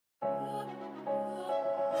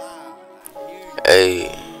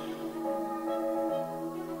Hey,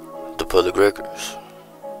 the Public Records,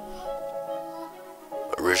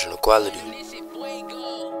 original quality.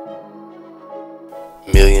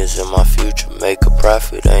 Millions in my future, make a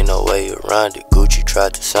profit, ain't no way around it. Gucci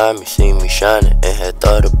tried to sign me, seen me shining, and had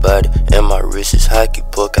thought about it. And my wrist is hockey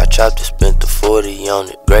puck, I chopped and spent the 40 on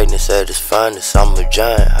it. Greatness at its finest, I'm a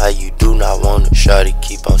giant, how you do not want it? Shawty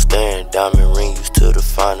keep on staring, diamond ring used to the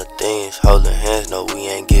finer things. Holding hands, no we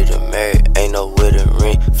ain't getting married, ain't no wedding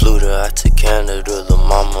ring. Flew her out to Canada, lil'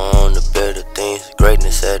 mama on the better things.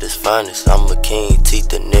 Greatness at its finest, I'm a king, teeth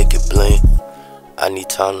the naked bling. I need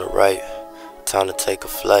time to write, time to take a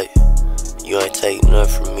flight. You ain't take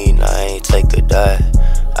nothing from me, now I ain't take a dive.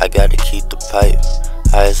 I gotta keep the pipe,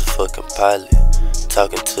 high as a fucking pilot.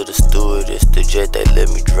 Talking to the stewardess, the jet they let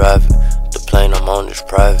me drive it. The plane I'm on is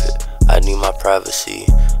private, I need my privacy.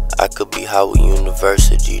 I could be Howard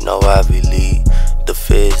University, no Ivy League. The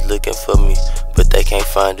feds looking for me, but they can't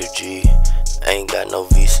find a G. Ain't got no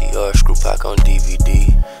VCR, screw pack on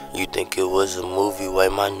DVD. You think it was a movie, way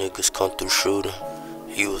my niggas come through shooting.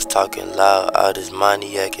 He was talking loud, out his mind,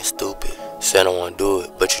 he acting stupid. Said I wanna do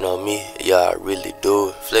it, but you know me, yeah, I really do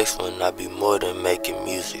it. Flex when I be more than making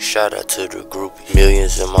music, shout out to the groupies.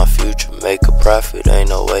 Millions in my future, make a profit, ain't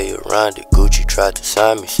no way around it. Gucci tried to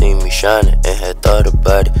sign me, seen me shining, and had thought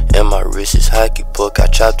about it. And my wrist is hockey puck, I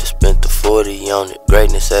chopped and spent the 40 on it.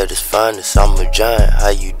 Greatness at its finest, I'm a giant, how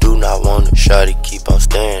you do not want it? Shawty keep on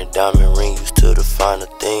staring, diamond ring used to the finer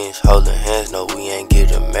things. Holding hands, no we ain't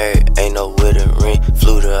getting married, ain't no wedding ring.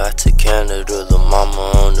 Flew her out to Canada, lil' mama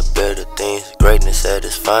on the better things. Greatness at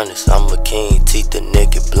its finest, I'm a king, teeth the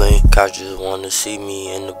naked bling. Cops just wanna see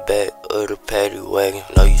me in the back of the paddy wagon.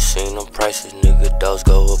 Know you seen them prices, nigga, those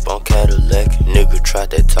go up on Cadillac. Nigga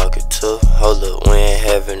tried that talking tough, hold up, we ain't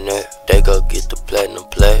having that. They go get the platinum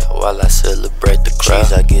plate while I celebrate the crowd.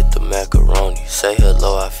 Cheese, I get the macaroni, say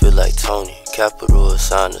hello, I feel like Tony. Capital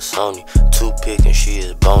assigned to Sony, 2 pick and she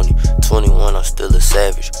is bony. 21, I'm still a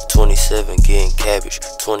savage, 27 getting cabbage,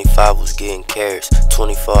 25 was getting carrots,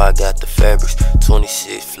 24 I got the fabrics,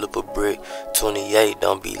 26 flip a brick, 28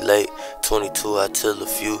 don't be late, 22 I till a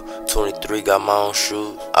few, 23 got my own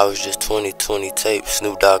shoes. I was just 20 tape,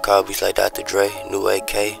 Snoop Dogg call beats like Dr. Dre, new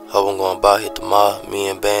AK, hope I'm going ball, hit the mall, me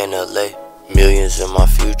and Band LA. Millions in my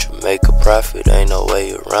future, make a profit, ain't no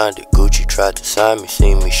way around it. Gucci tried to sign me,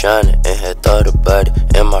 seen me shining, and had thought about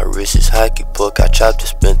it. And my wrist is hockey puck, I chopped and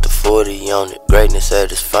spent the 40 on it. Greatness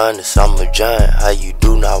at its finest, I'm a giant, how you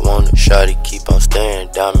do not want it? Shawty keep on staring,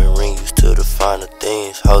 diamond ring used to the finer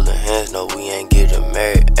things. Holding hands, no we ain't getting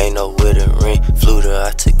married, ain't no wedding ring. Flew her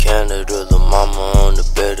out to Canada, lil' mama on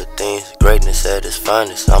the better things. Greatness at its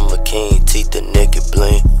finest, I'm a king, teeth the naked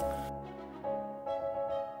bling.